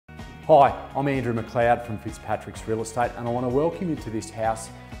Hi, I'm Andrew McLeod from Fitzpatricks Real Estate, and I want to welcome you to this house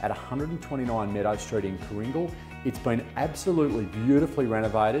at 129 Meadow Street in Kooringal. It's been absolutely beautifully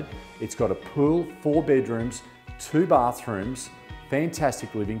renovated. It's got a pool, 4 bedrooms, 2 bathrooms,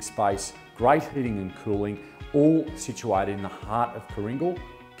 fantastic living space, great heating and cooling, all situated in the heart of Kooringal.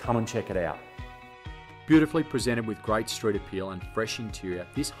 Come and check it out. Beautifully presented with great street appeal and fresh interior,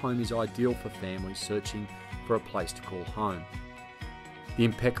 this home is ideal for families searching for a place to call home. The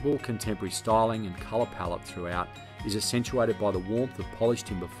impeccable contemporary styling and colour palette throughout is accentuated by the warmth of polished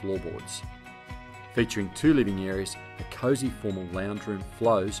timber floorboards. Featuring 2 living areas, a cosy formal lounge room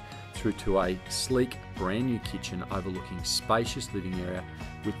flows through to a sleek brand new kitchen overlooking spacious living area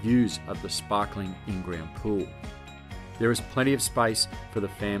with views of the sparkling in-ground pool. There is plenty of space for the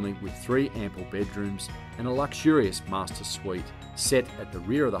family with 3 ample bedrooms and a luxurious master suite set at the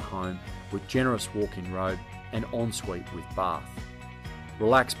rear of the home with generous walk-in robe and ensuite with bath.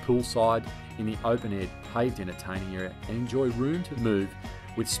 Relax poolside in the open-air paved entertaining area and enjoy room to move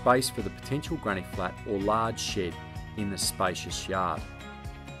with space for the potential granny flat or large shed in the spacious yard.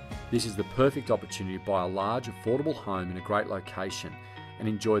 This is the perfect opportunity to buy a large affordable home in a great location and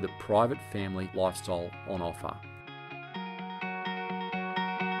enjoy the private family lifestyle on offer.